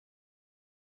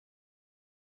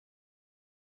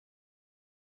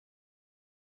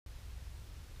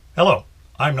Hello,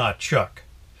 I'm not Chuck.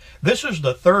 This is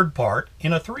the third part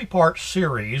in a three-part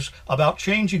series about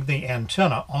changing the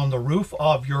antenna on the roof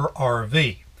of your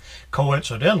RV.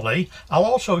 Coincidentally, I'll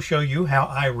also show you how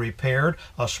I repaired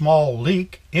a small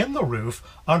leak in the roof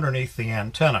underneath the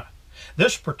antenna.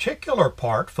 This particular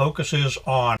part focuses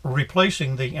on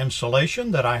replacing the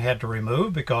insulation that I had to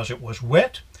remove because it was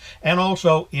wet, and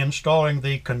also installing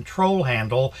the control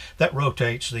handle that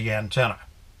rotates the antenna.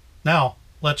 Now,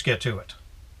 let's get to it.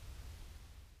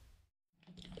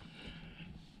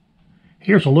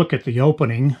 Here's a look at the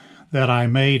opening that I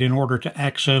made in order to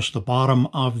access the bottom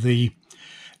of the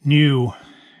new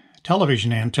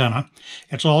television antenna.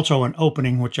 It's also an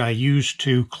opening which I used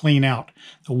to clean out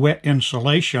the wet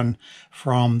insulation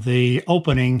from the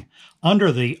opening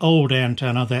under the old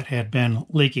antenna that had been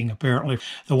leaking apparently.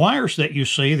 The wires that you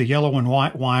see, the yellow and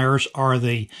white wires, are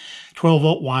the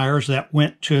 12-volt wires that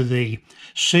went to the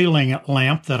ceiling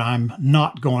lamp that I'm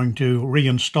not going to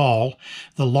reinstall.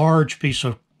 The large piece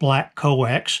of black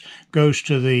coax goes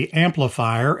to the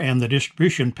amplifier and the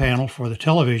distribution panel for the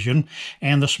television,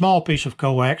 and the small piece of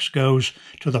coax goes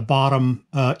to the bottom,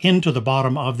 into the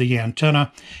bottom of the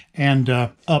antenna and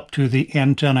up to the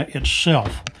antenna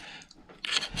itself.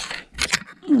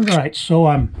 All right, so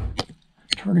I'm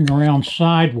turning around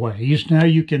sideways. Now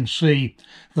you can see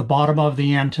the bottom of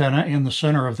the antenna in the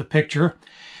center of the picture.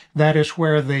 That is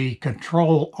where the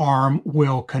control arm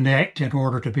will connect in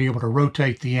order to be able to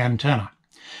rotate the antenna.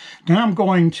 Now I'm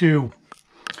going to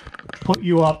put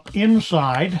you up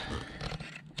inside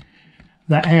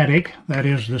the attic, that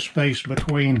is the space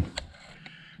between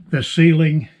the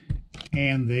ceiling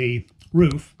and the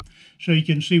roof, so you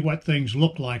can see what things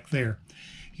look like there.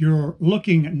 You're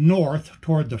looking north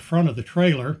toward the front of the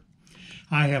trailer.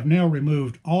 I have now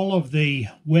removed all of the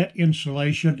wet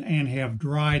insulation and have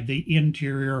dried the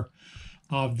interior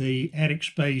of the attic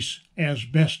space as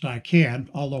best I can,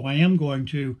 although I am going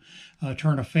to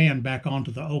turn a fan back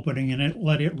onto the opening and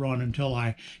let it run until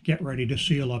I get ready to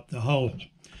seal up the hole.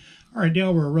 All right,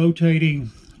 now we're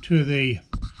rotating to the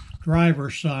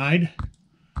driver's side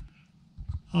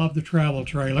of the travel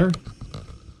trailer.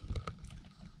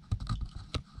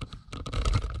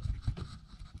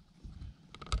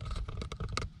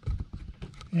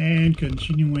 And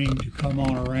continuing to come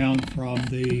on around from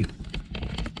the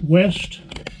west,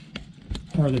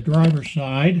 or the driver's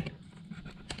side,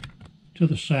 to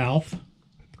the south,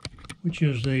 which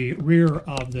is the rear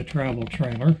of the travel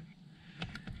trailer.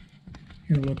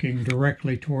 You're looking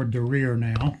directly toward the rear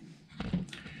now.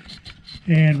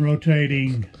 And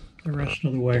rotating the rest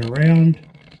of the way around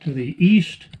to the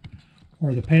east,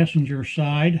 or the passenger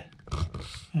side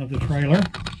of the trailer.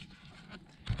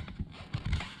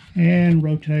 And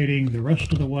rotating the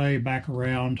rest of the way back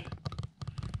around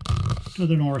to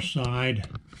the north side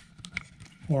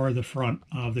or the front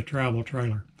of the travel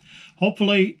trailer.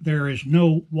 Hopefully there is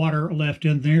no water left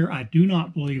in there. I do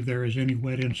not believe there is any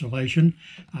wet insulation.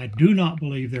 I do not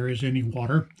believe there is any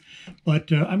water.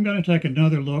 But I'm going to take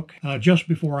another look just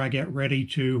before I get ready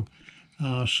to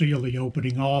seal the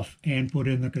opening off and put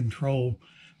in the control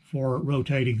for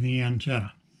rotating the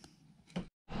antenna.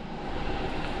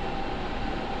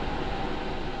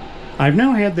 I've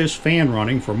now had this fan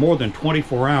running for more than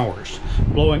 24 hours,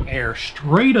 blowing air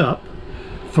straight up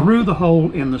through the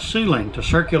hole in the ceiling to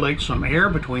circulate some air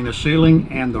between the ceiling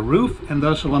and the roof and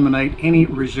thus eliminate any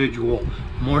residual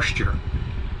moisture.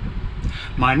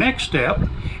 My next step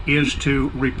is to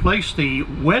replace the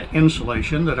wet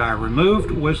insulation that I removed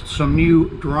with some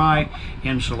new dry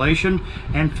insulation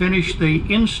and finish the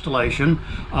installation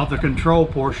of the control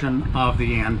portion of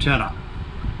the antenna.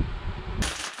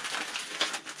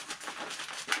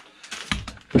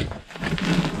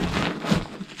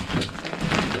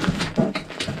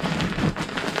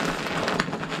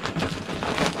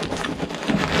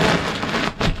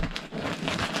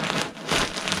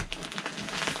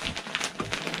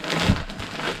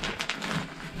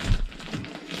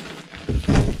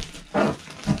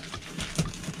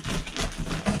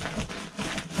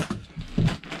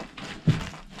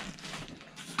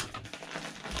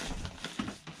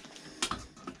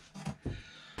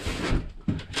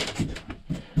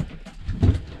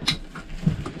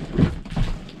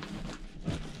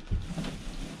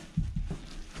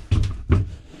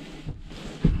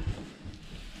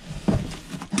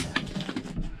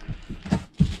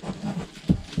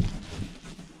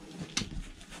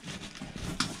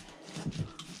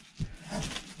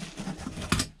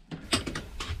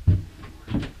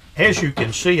 As you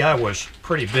can see, I was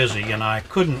pretty busy and I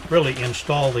couldn't really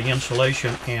install the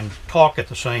insulation and talk at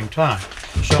the same time.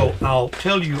 So I'll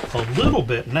tell you a little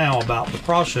bit now about the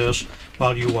process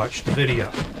while you watch the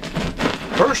video.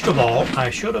 First of all, I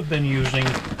should have been using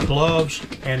gloves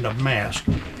and a mask,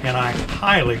 and I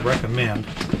highly recommend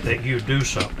that you do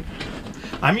so.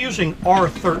 I'm using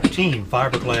R13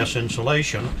 fiberglass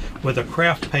insulation with a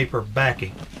craft paper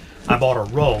backing. I bought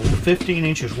a roll 15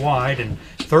 inches wide and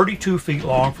 32 feet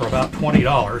long for about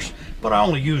 $20, but I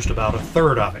only used about a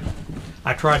third of it.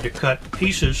 I tried to cut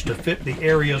pieces to fit the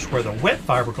areas where the wet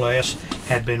fiberglass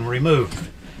had been removed.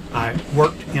 I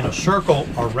worked in a circle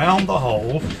around the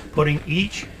hole, putting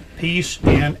each piece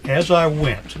in as I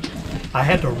went. I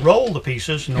had to roll the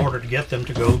pieces in order to get them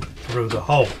to go through the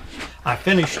hole. I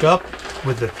finished up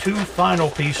with the two final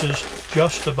pieces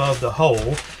just above the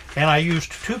hole, and I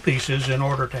used two pieces in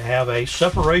order to have a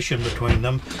separation between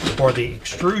them for the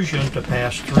extrusion to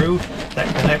pass through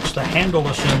that connects the handle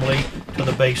assembly to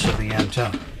the base of the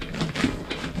antenna.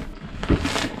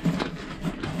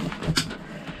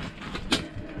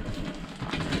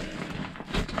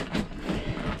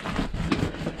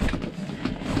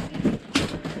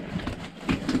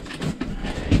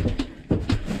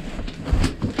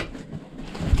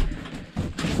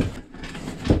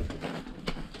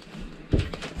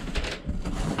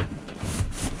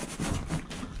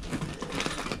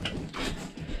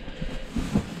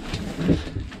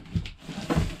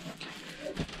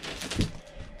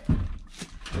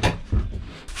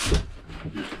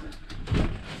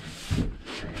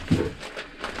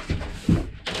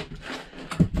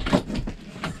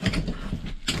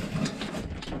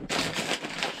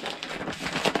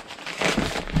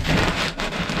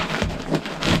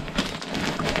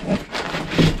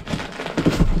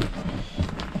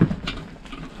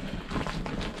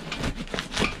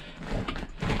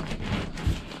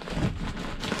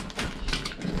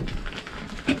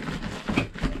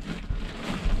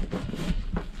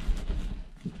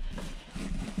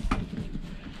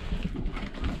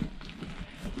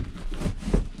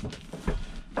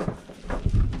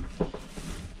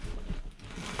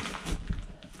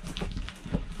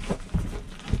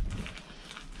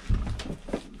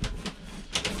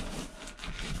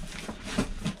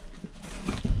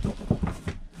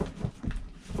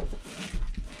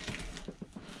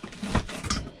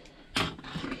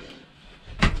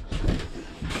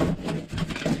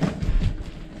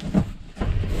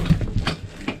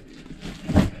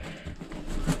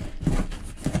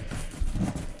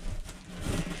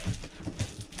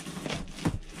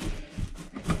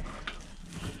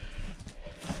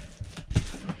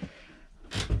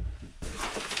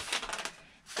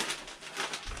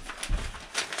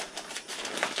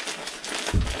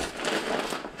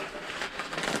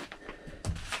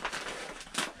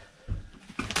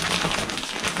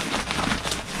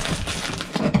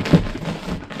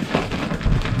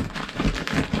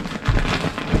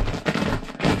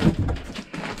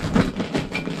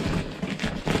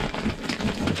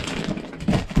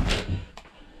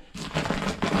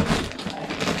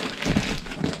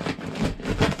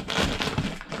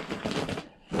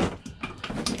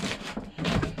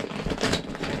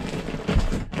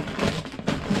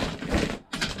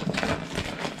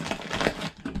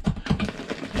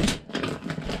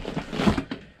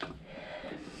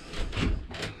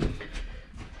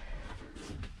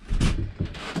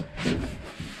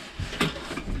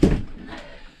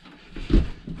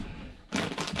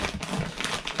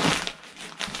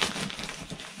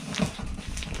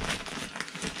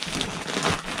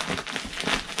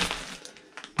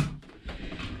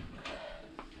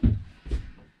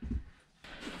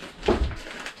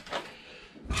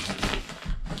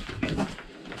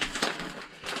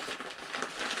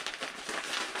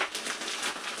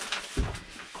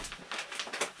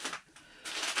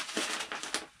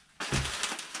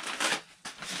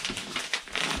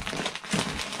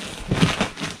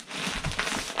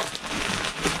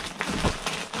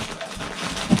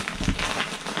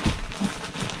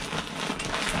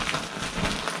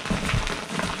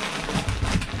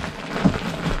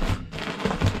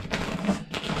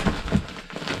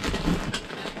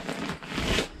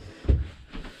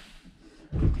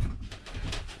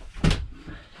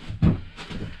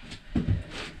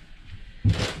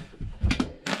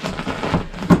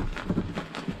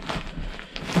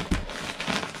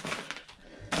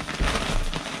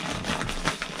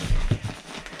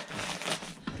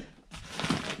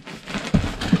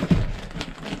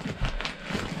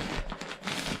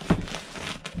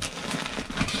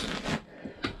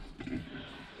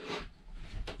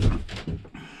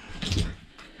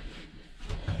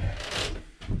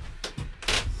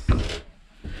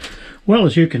 Well,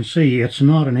 as you can see, it's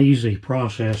not an easy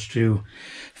process to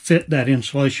fit that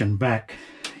insulation back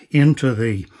into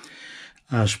the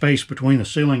space between the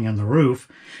ceiling and the roof.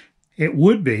 It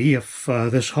would be if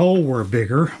this hole were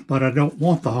bigger, but I don't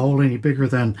want the hole any bigger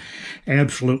than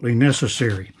absolutely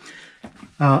necessary.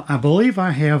 I believe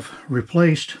I have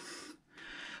replaced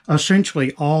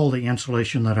essentially all the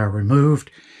insulation that I removed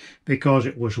because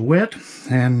it was wet,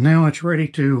 and now it's ready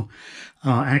to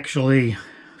actually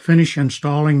finish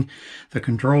installing the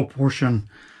control portion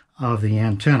of the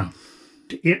antenna.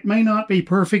 It may not be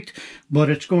perfect, but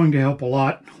it's going to help a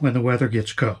lot when the weather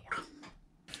gets cold.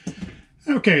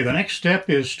 Okay, the next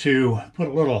step is to put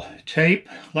a little tape,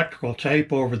 electrical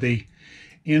tape, over the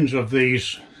ends of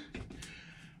these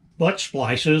butt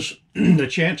splices. The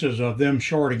chances of them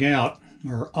shorting out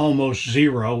are almost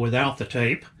zero without the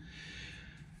tape.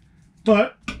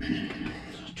 But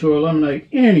to eliminate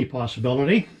any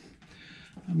possibility,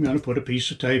 I'm going to put a piece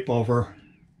of tape over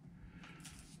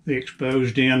the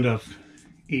exposed end of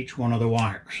each one of the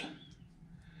wires.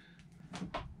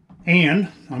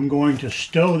 And I'm going to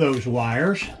stow those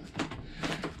wires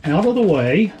out of the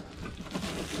way,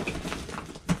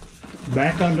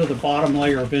 back under the bottom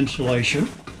layer of insulation.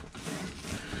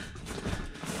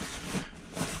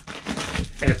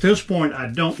 At this point, I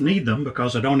don't need them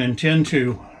because I don't intend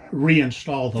to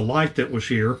reinstall the light that was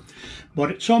here.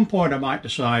 But at some point, I might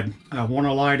decide I want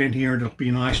a light in here, and it'll be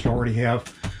nice to already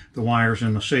have the wires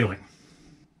in the ceiling.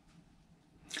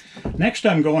 Next,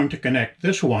 I'm going to connect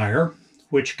this wire,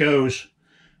 which goes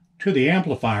to the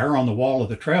amplifier on the wall of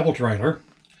the travel trailer,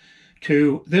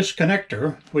 to this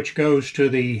connector, which goes to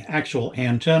the actual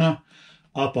antenna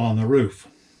up on the roof.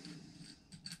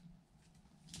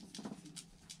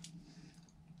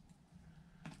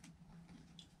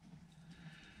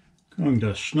 Going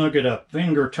to snug it up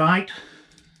finger tight.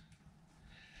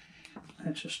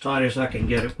 That's as tight as I can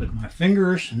get it with my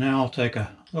fingers. Now I'll take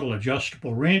a little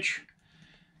adjustable wrench,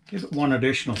 give it one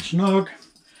additional snug,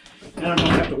 and I don't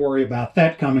have to worry about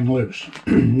that coming loose.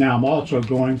 Now I'm also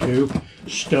going to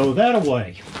stow that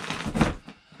away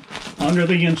under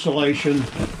the insulation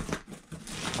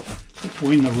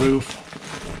between the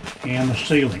roof and the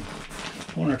ceiling.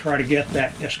 I want to try to get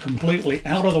that as completely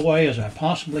out of the way as I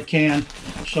possibly can,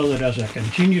 so that as I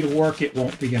continue to work, it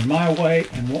won't be in my way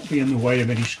and won't be in the way of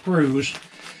any screws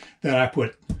that I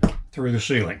put through the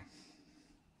ceiling.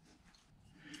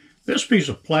 This piece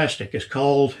of plastic is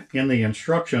called, in the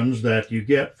instructions that you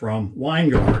get from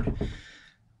Winegard,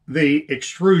 the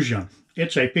extrusion.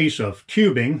 It's a piece of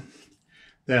tubing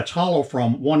that's hollow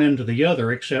from one end to the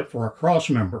other except for a cross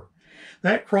member.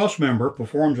 That cross member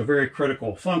performs a very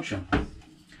critical function.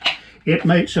 It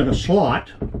makes it a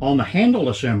slot on the handle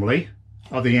assembly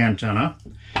of the antenna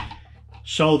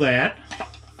so that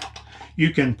you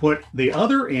can put the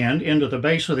other end into the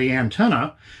base of the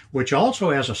antenna, which also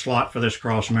has a slot for this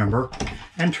cross member,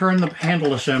 and turn the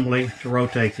handle assembly to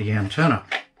rotate the antenna.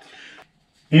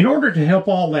 In order to help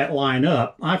all that line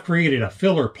up, I've created a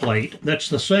filler plate that's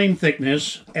the same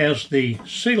thickness as the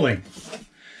ceiling.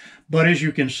 But as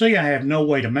you can see, I have no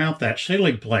way to mount that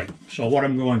ceiling plate. So what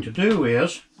I'm going to do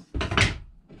is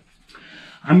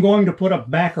I'm going to put a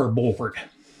backer board.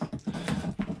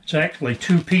 It's actually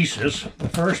two pieces. The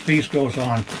first piece goes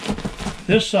on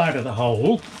this side of the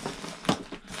hole,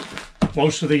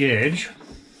 close to the edge.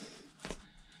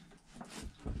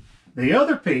 The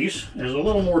other piece is a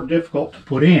little more difficult to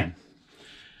put in.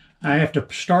 I have to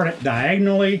start it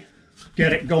diagonally,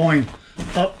 get it going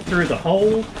up through the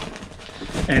hole,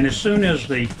 and as soon as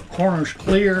the corner's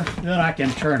clear, then I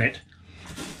can turn it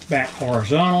back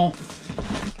horizontal,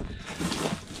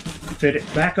 fit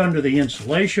it back under the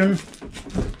insulation,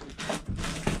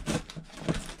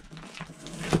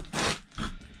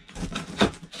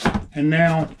 and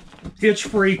now it's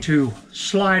free to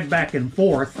slide back and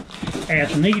forth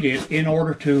as needed in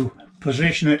order to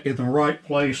position it in the right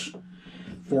place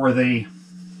for the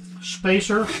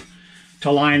spacer to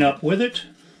line up with it,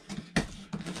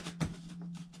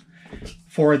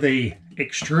 for the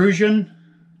extrusion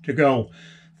to go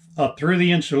up through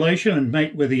the insulation and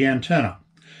mate with the antenna.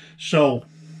 So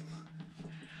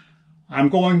I'm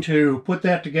going to put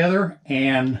that together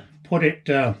and put it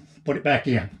back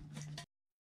in.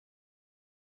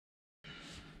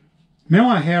 Now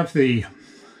I have the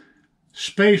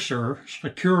spacer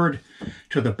secured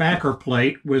to the backer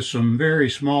plate with some very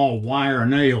small wire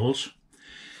nails.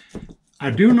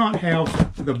 I do not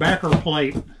have the backer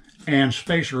plate and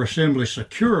spacer assembly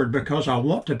secured because I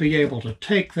want to be able to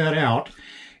take that out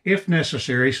if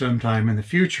necessary sometime in the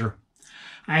future.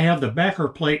 I have the backer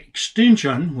plate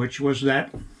extension, which was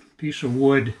that piece of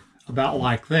wood about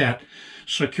like that,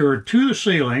 secured to the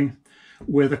ceiling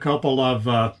with a couple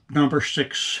of number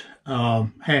 6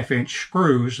 half-inch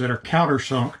screws that are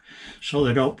countersunk so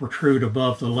they don't protrude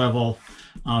above the level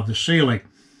of the ceiling.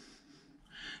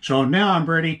 So now I'm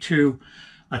ready to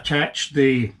attach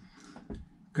the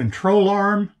control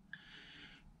arm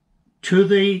to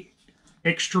the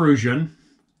extrusion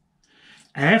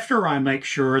after I make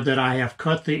sure that I have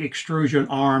cut the extrusion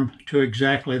arm to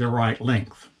exactly the right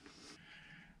length.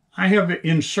 I have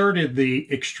inserted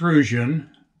the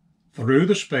extrusion through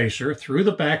the spacer, through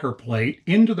the backer plate,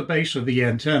 into the base of the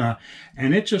antenna,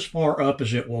 and it's as far up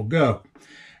as it will go.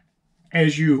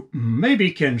 As you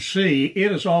maybe can see,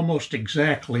 it is almost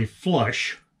exactly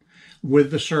flush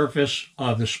with the surface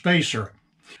of the spacer.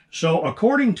 So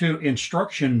according to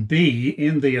instruction B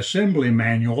in the assembly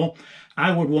manual,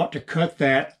 I would want to cut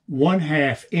that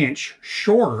 1/2 inch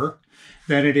shorter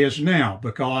than it is now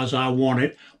because I want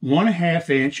it 1/2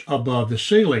 inch above the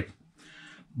ceiling.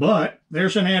 But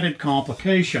there's an added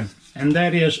complication, and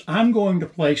that is I'm going to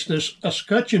place this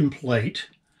escutcheon plate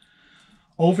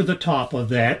over the top of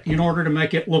that in order to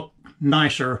make it look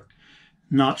nicer,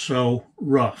 not so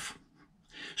rough.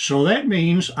 So that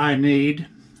means I need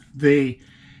the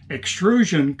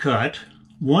extrusion cut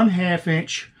 1/2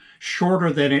 inch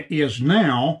shorter than it is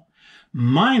now,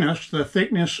 minus the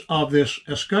thickness of this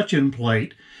escutcheon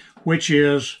plate, which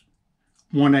is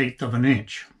 1/8 of an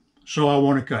inch. So I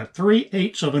want to cut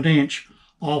 3/8 of an inch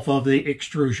off of the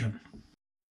extrusion.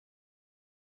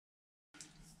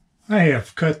 I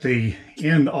have cut the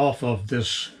end off of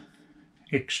this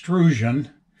extrusion.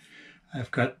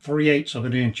 I've cut 3/8 of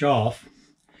an inch off.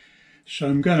 So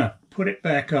I'm going to put it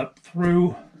back up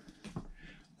through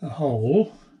the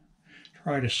hole,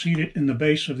 try to seat it in the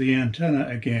base of the antenna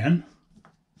again.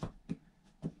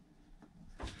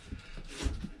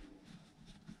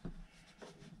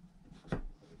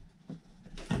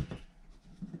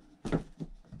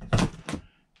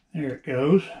 There it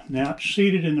goes. Now it's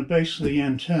seated in the base of the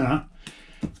antenna.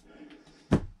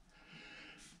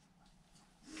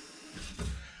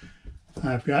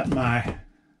 I've got my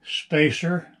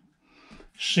spacer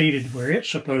seated where it's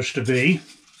supposed to be.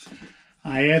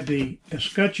 I add the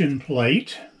escutcheon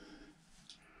plate.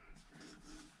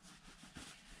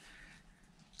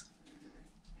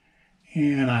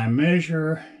 And I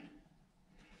measure,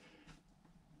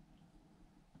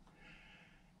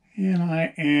 and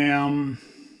I am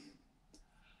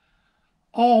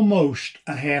almost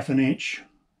 1/2 inch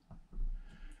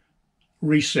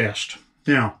recessed.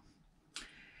 Now,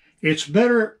 it's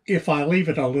better if I leave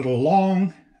it a little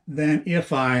long than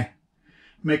if I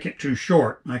make it too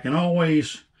short. I can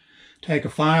always take a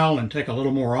file and take a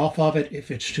little more off of it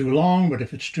if it's too long, but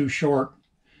if it's too short,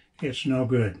 it's no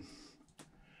good.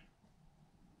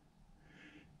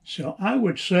 So I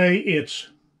would say it's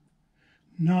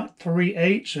not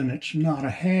 3/8 and it's not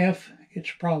 1/2.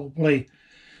 It's probably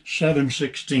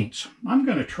 7/16. I'm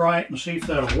going to try it and see if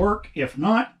that'll work. If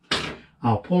not,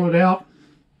 I'll pull it out,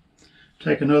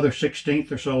 take another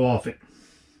 1/16 or so off it.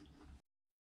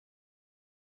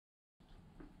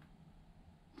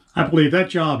 I believe that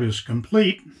job is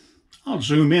complete. I'll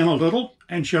zoom in a little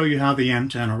and show you how the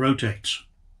antenna rotates.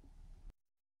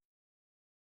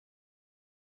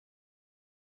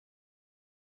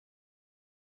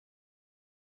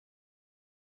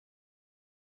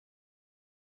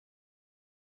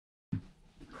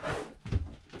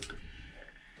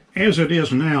 As it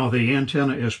is now, the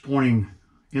antenna is pointing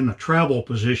in the travel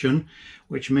position,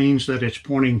 which means that it's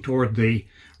pointing toward the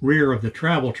rear of the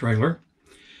travel trailer.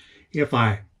 If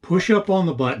I push up on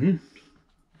the button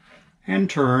and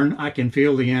turn, I can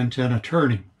feel the antenna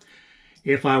turning.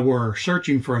 If I were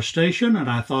searching for a station and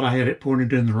I thought I had it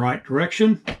pointed in the right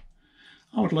direction,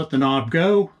 I would let the knob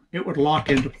go. It would lock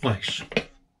into place.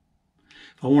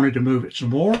 If I wanted to move it some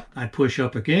more, I'd push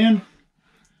up again,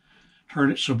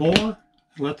 turn it some more,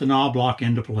 let the knob lock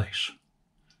into place.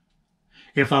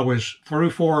 If I was through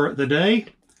for the day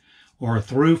or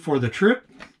through for the trip,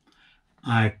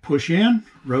 I push in,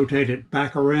 rotate it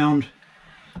back around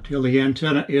till the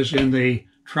antenna is in the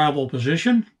travel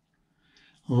position,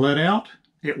 let out,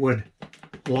 it would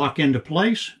lock into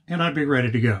place, and I'd be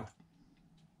ready to go.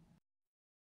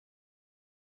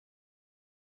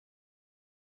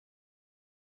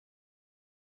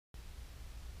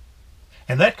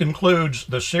 And that concludes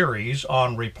the series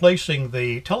on replacing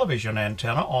the television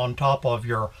antenna on top of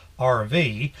your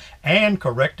RV and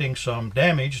correcting some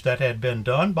damage that had been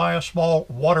done by a small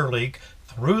water leak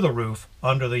through the roof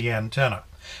under the antenna.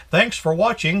 Thanks for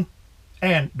watching,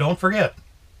 and don't forget,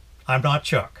 I'm not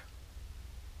Chuck.